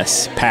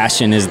 Yes,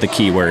 passion is the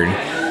key word,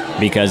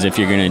 because if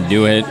you're going to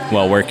do it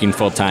while working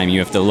full-time, you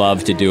have to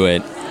love to do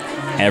it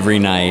every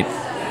night,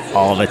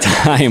 all the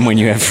time when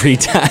you have free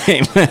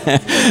time.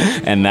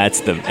 And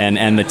that's the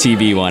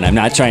TV one. I'm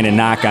not trying to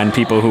knock on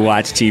people who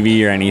watch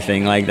TV or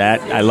anything like that.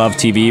 I love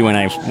TV when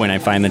I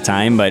find the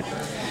time, but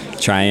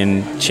try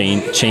and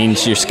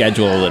change your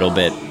schedule a little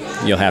bit.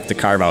 You'll have to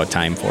carve out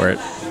time for it.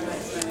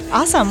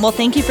 Awesome. Well,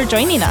 thank you for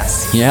joining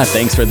us. Yeah,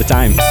 thanks for the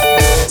time.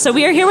 So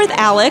we are here with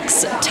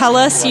Alex. Tell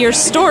us your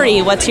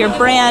story. What's your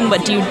brand?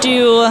 What do you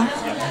do?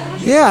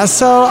 Yeah,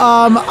 so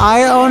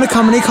I own a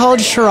company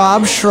called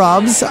Shrub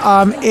Shrubs.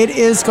 It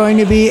is going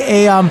to be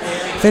a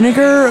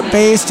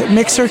vinegar-based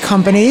mixer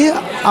company.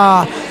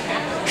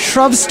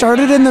 Shrubs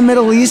started in the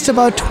Middle East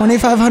about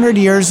 2,500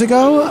 years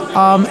ago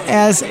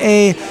as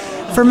a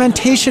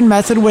fermentation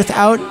method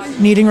without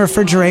needing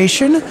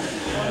refrigeration.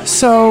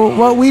 So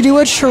what we do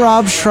at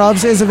Shrub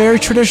Shrubs is a very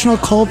traditional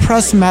cold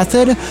press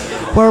method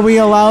where we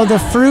allow the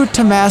fruit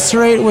to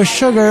macerate with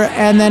sugar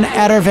and then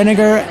add our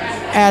vinegar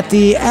at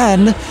the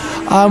end,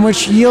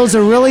 which yields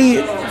a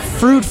really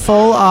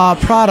fruitful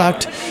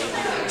product.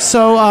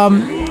 So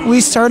we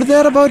started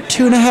that about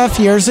 2.5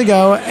 years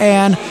ago,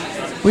 and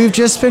we've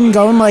just been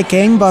going like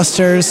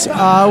gangbusters.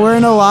 We're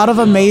in a lot of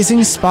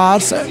amazing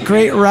spots,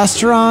 great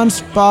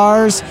restaurants,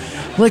 bars,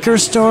 liquor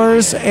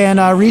stores, and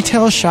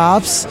retail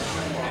shops.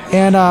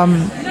 And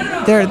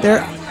they're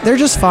they're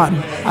just fun.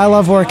 I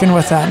love working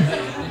with them.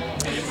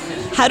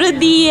 How did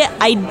the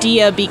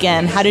idea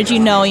begin? How did you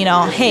know,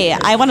 hey,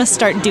 I want to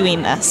start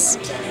doing this?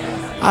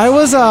 I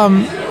was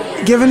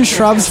given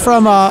shrubs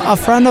from a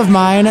friend of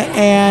mine,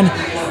 and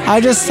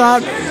I just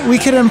thought we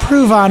could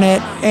improve on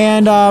it.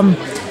 And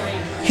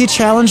he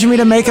challenged me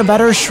to make a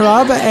better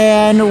shrub,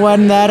 and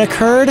when that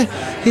occurred,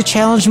 he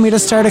challenged me to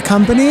start a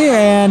company,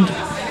 and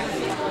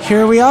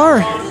here we are.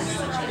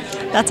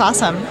 That's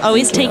awesome.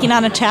 Always taking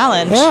on a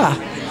challenge.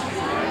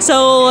 Yeah.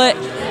 So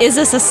is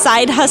this a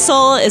side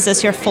hustle? Is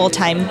this your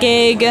full-time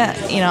gig?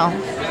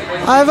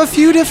 I have a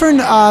few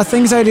different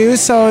things I do,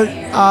 so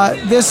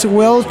this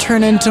will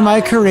turn into my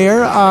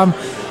career.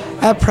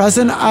 At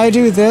present, I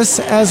do this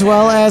as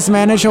well as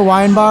manage a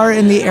wine bar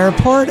in the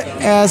airport,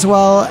 as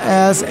well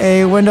as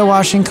a window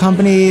washing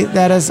company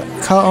that is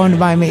co-owned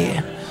by me.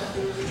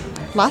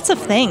 Lots of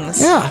things.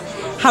 Yeah.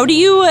 How do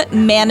you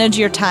manage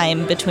your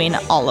time between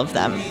all of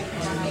them?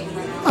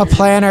 A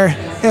planner.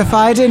 If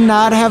I did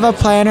not have a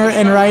planner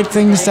and write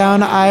things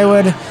down, I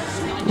would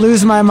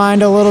lose my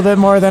mind a little bit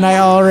more than I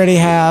already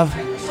have.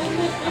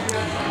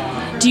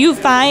 Do you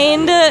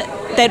find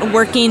that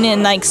working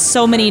in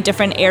so many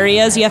different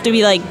areas, you have to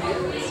be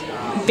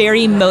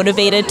very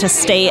motivated to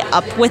stay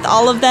up with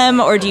all of them,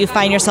 or do you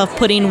find yourself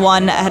putting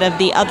one ahead of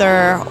the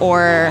other,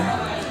 or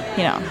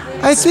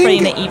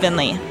spreading it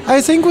evenly?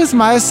 I think with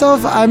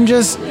myself, I'm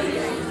just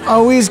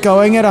always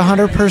going at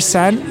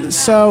 100%.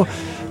 So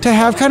to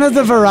have kind of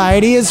the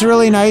variety is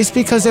really nice,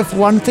 because if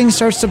one thing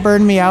starts to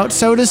burn me out,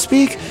 so to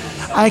speak,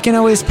 I can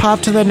always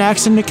pop to the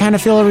next and kind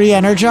of feel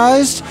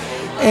re-energized.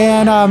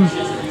 And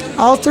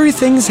all three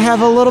things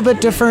have a little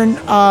bit different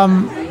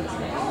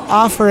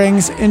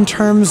offerings in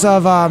terms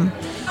of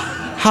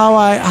how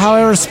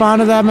I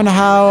respond to them and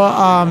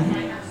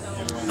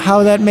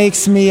how that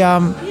makes me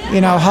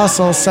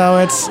hustle. So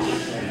it's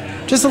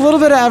just a little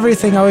bit of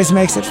everything always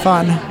makes it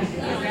fun.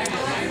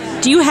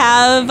 Do you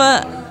have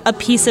a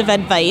piece of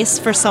advice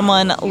for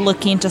someone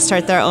looking to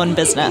start their own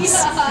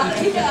business?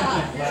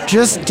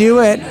 Just do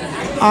it.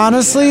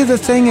 Honestly, the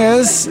thing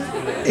is,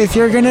 if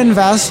you're going to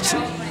invest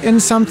in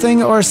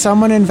something or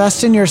someone,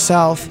 invest in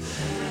yourself.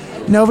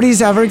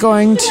 Nobody's ever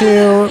going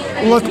to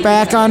look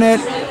back on it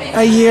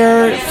a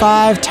year,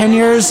 5, 10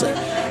 years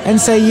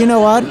and say, you know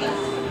what?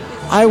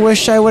 I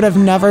wish I would have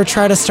never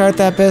tried to start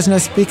that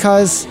business,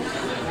 because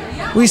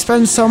we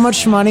spend so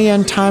much money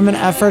and time and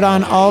effort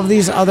on all of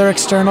these other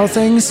external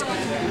things.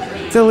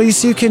 The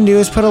least you can do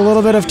is put a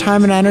little bit of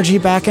time and energy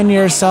back into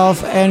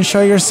yourself and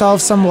show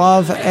yourself some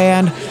love.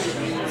 And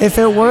if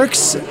it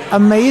works,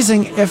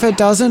 amazing. If it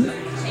doesn't,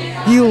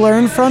 you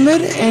learn from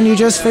it and you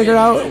just figure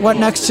out what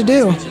next to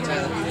do.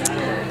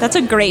 That's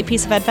a great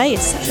piece of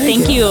advice.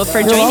 Thank you for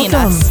You're joining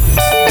welcome.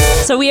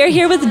 us. So we are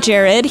here with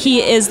Jared.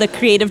 He is the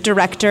creative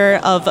director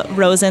of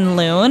Rose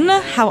Loon.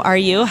 How are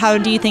you? How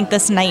do you think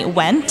this night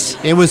went?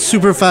 It was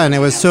super fun.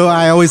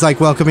 I always like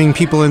welcoming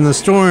people in the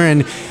store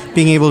and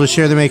being able to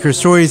share the maker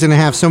stories, and to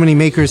have so many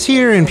makers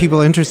here and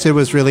people interested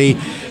was really,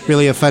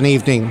 really a fun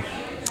evening.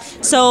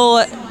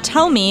 So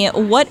tell me,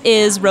 what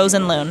is Rose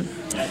Loon?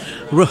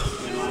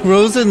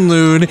 Rose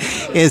Loon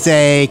is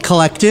a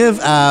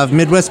collective of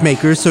Midwest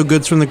makers, so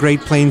goods from the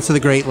Great Plains to the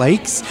Great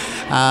Lakes.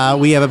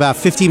 We have about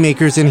 50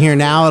 makers in here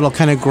now. It'll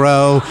kind of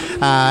grow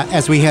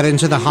as we head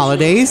into the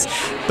holidays.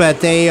 But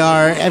they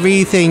are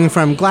everything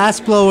from glass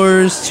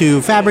blowers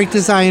to fabric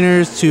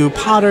designers to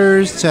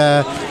potters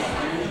to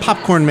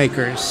popcorn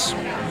makers.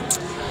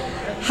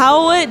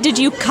 How did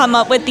you come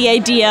up with the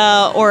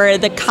idea or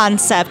the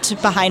concept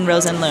behind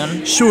Rose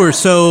Loon? Sure.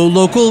 So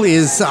local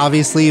is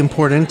obviously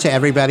important to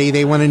everybody.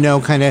 They want to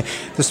know kind of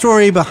the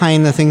story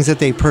behind the things that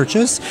they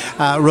purchase.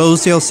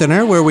 Rosedale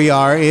Center, where we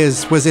are,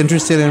 was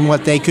interested in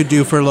what they could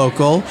do for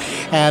local.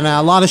 And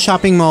a lot of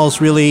shopping malls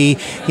really,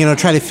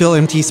 try to fill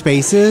empty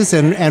spaces.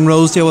 And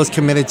Rosedale was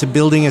committed to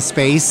building a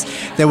space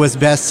that was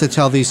best to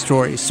tell these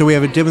stories. So we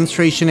have a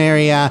demonstration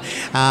area.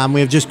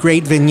 We have just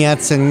great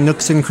vignettes and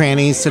nooks and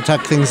crannies to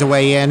tuck things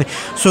away in.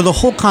 So the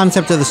whole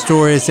concept of the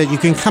store is that you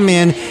can come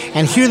in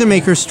and hear the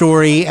maker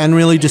story and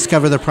really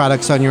discover the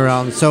products on your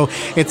own. So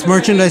it's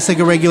merchandise like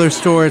a regular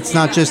store. It's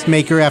not just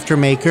maker after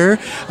maker.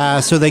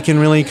 So they can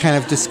really kind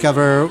of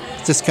discover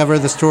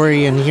the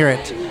story and hear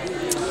it.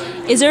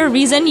 Is there a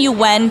reason you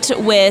went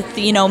with,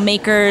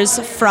 makers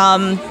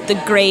from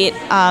the Great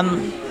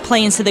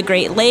Plains to the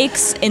Great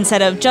Lakes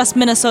instead of just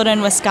Minnesota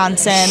and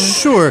Wisconsin?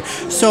 Sure.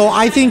 So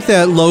I think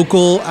that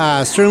local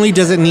certainly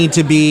doesn't need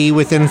to be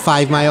within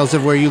 5 miles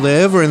of where you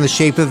live or in the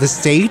shape of the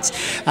state.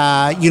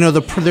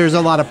 There's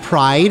a lot of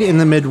pride in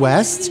the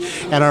Midwest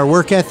and our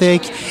work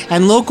ethic.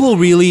 And local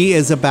really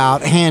is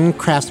about hand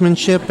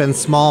craftsmanship and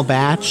small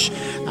batch.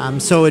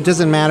 So it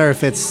doesn't matter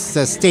if it's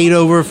a state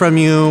over from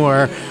you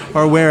or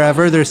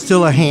wherever. There's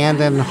still a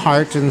hand and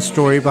heart and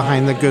story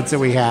behind the goods that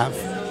we have.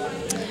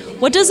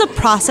 What does a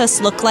process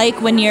look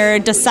like when you're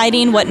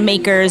deciding what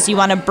makers you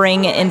want to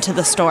bring into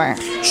the store?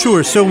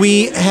 Sure. So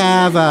we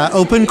have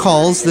open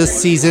calls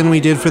this season. We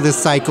did for this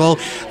cycle.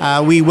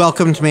 We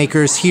welcomed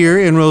makers here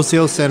in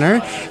Rosedale Center,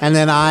 and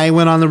then I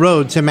went on the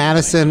road to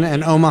Madison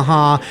and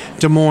Omaha,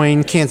 Des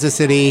Moines, Kansas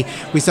City.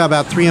 We saw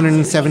about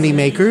 370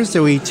 makers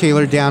that we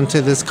tailored down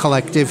to this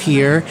collective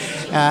here,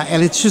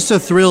 and it's just a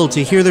thrill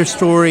to hear their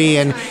story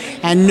and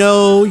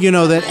know,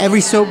 that every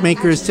soap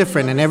maker is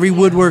different and every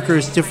woodworker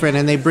is different,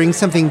 and they bring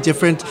something different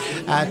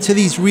to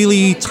these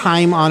really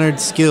time-honored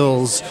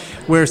skills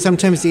where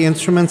sometimes the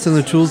instruments and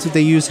the tools that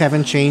they use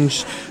haven't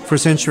changed for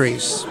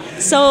centuries.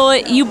 So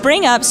you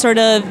bring up sort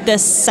of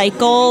this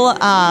cycle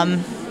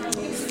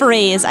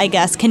phrase, I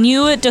guess. Can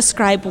you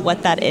describe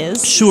what that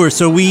is? Sure.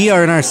 So we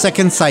are in our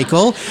second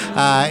cycle.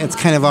 It's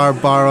kind of our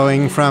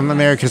borrowing from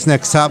America's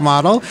Next Top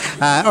Model,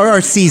 or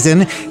our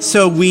season.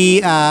 So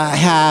we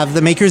have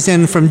the makers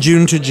in from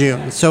June to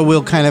June. So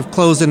we'll kind of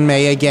close in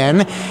May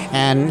again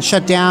and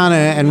shut down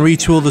and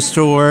retool the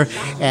store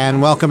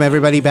and welcome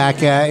everybody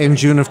back in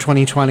June of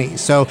 2020.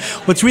 So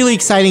what's really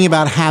exciting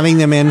about having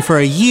them in for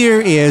a year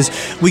is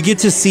we get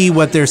to see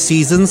what their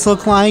seasons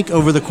look like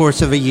over the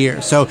course of a year.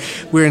 So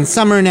we're in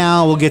summer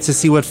now. We'll get to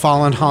see what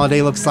fall and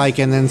holiday looks like,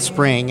 and then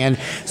spring. And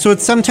so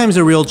it's sometimes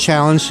a real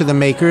challenge to the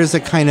makers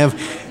that kind of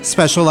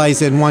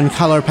specialize in one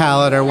color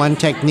palette or one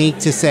technique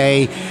to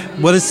say,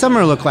 what does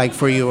summer look like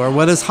for you, or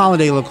what does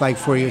holiday look like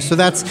for you? So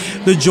that's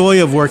the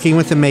joy of working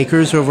with the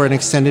makers over an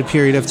extended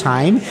period of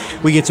time.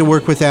 We get to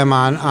work with them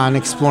on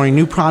exploring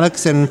new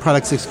products and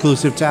products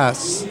exclusive to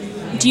us.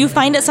 Do you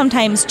find it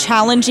sometimes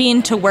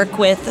challenging to work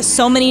with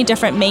so many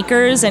different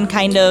makers and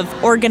kind of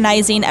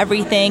organizing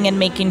everything and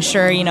making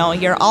sure,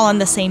 you're all on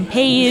the same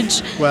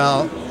page?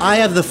 Well, I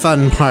have the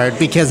fun part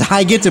because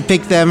I get to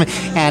pick them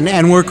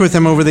and work with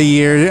them over the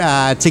year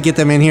to get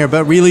them in here.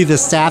 But really, the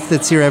staff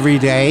that's here every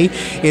day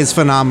is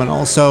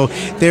phenomenal. So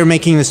they're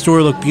making the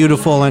store look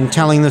beautiful and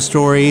telling the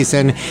stories.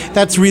 And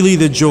that's really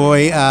the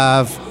joy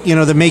of,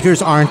 the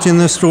makers aren't in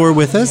the store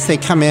with us. They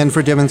come in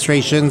for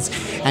demonstrations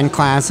and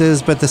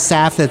classes. But the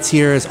staff that's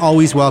here is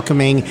always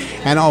welcoming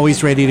and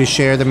always ready to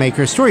share the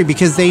maker's story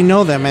because they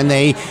know them and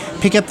they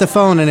pick up the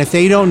phone. And if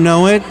they don't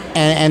know it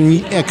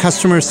and a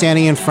customer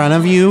standing in front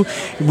of you,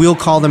 we'll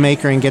call the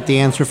maker and get the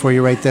answer for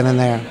you right then and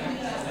there.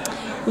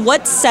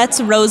 What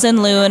sets Rose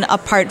Loon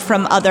apart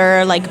from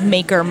other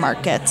maker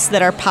markets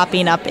that are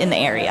popping up in the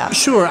area?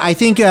 Sure. I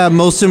think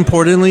most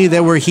importantly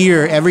that we're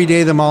here every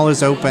day the mall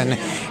is open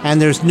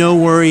and there's no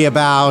worry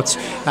about,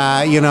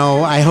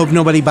 I hope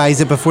nobody buys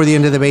it before the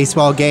end of the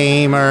baseball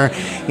game or,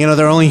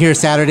 they're only here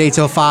Saturday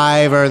till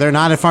 5 or they're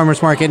not at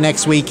Farmers Market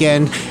next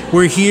weekend.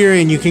 We're here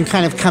and you can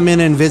kind of come in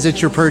and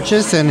visit your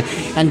purchase and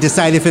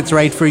decide if it's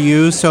right for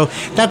you. So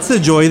that's the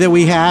joy that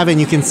we have,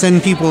 and you can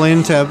send people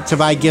in to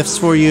buy gifts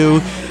for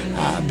you.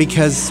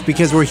 Because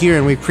we're here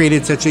and we've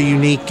created such a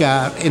unique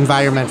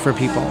environment for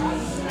people.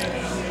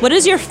 What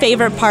is your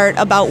favorite part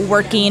about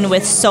working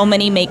with so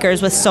many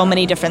makers with so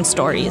many different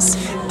stories?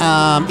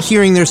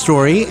 Hearing their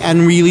story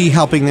and really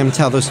helping them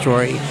tell the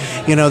story.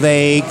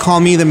 They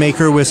call me the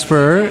Maker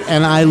Whisperer,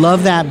 and I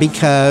love that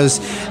because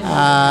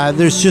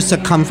there's just a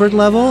comfort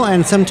level,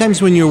 and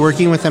sometimes when you're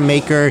working with a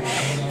maker,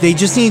 they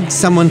just need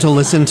someone to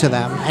listen to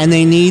them, and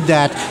they need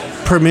that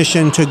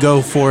permission to go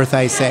forth,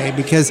 I say,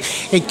 because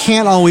it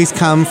can't always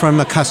come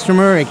from a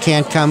customer. It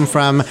can't come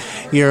from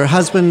your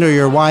husband or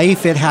your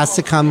wife. It has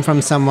to come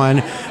from someone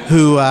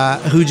who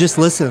just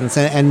listens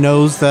and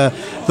knows the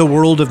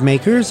world of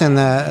makers and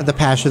the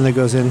passion that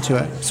goes into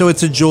it. So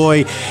it's a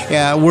joy.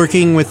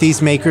 Working with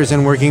these makers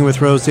and working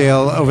with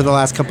Rosedale over the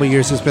last couple of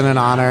years has been an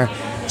honor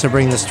to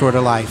bring the store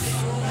to life.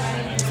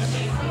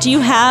 Do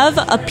you have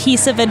a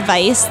piece of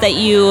advice that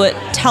you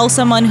tell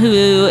someone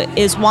who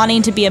is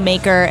wanting to be a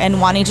maker and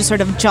wanting to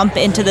sort of jump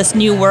into this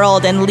new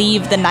world and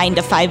leave the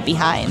 9-to-5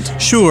 behind?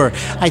 Sure.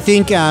 I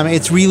think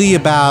it's really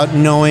about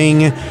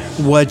knowing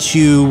what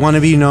you want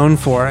to be known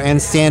for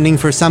and standing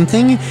for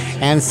something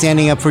and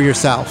standing up for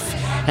yourself.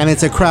 And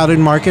it's a crowded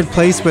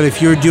marketplace, but if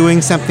you're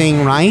doing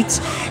something right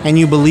and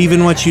you believe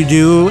in what you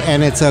do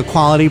and it's a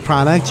quality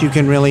product, you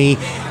can really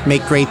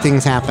make great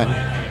things happen.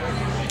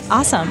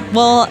 Awesome.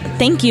 Well,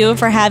 thank you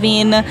for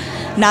having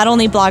not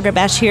only Blogger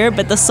Bash here,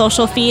 but the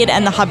social feed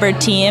and the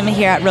Hubbard team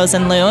here at Rose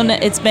Loon.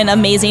 It's been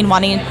amazing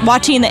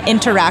watching the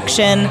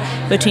interaction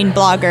between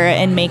blogger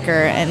and maker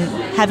and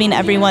having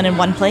everyone in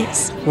one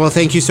place. Well,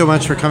 thank you so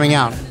much for coming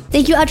out.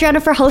 Thank you, Adriana,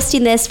 for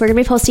hosting this. We're going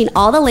to be posting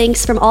all the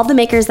links from all the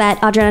makers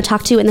that Adriana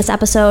talked to in this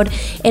episode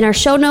in our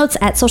show notes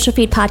at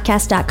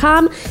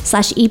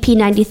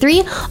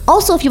socialfeedpodcast.com/ep93.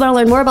 Also, if you want to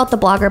learn more about the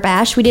Blogger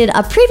Bash, we did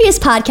a previous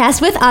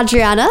podcast with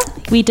Adriana.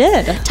 We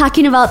did.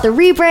 Talking about the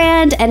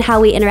rebrand and how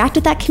we interact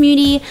with that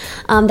community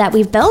that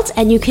we've built.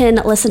 And you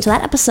can listen to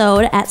that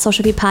episode at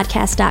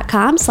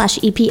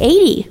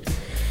socialfeedpodcast.com/ep80.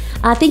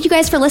 Thank you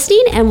guys for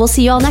listening, and we'll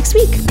see you all next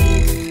week.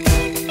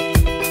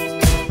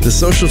 The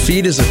Social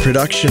Feed is a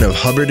production of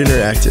Hubbard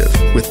Interactive,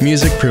 with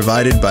music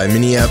provided by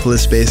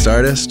Minneapolis-based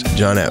artist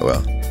John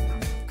Atwell.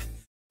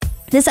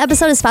 This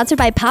episode is sponsored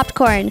by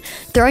Popcorn.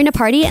 Throwing a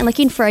party and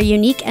looking for a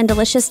unique and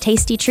delicious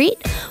tasty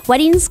treat?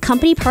 Weddings,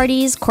 company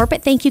parties,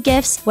 corporate thank you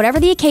gifts, whatever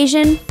the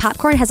occasion,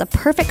 Popcorn has a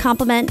perfect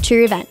complement to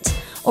your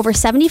event. Over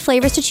 70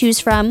 flavors to choose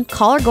from.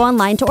 Call or go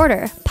online to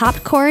order.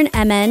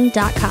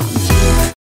 popcornmn.com.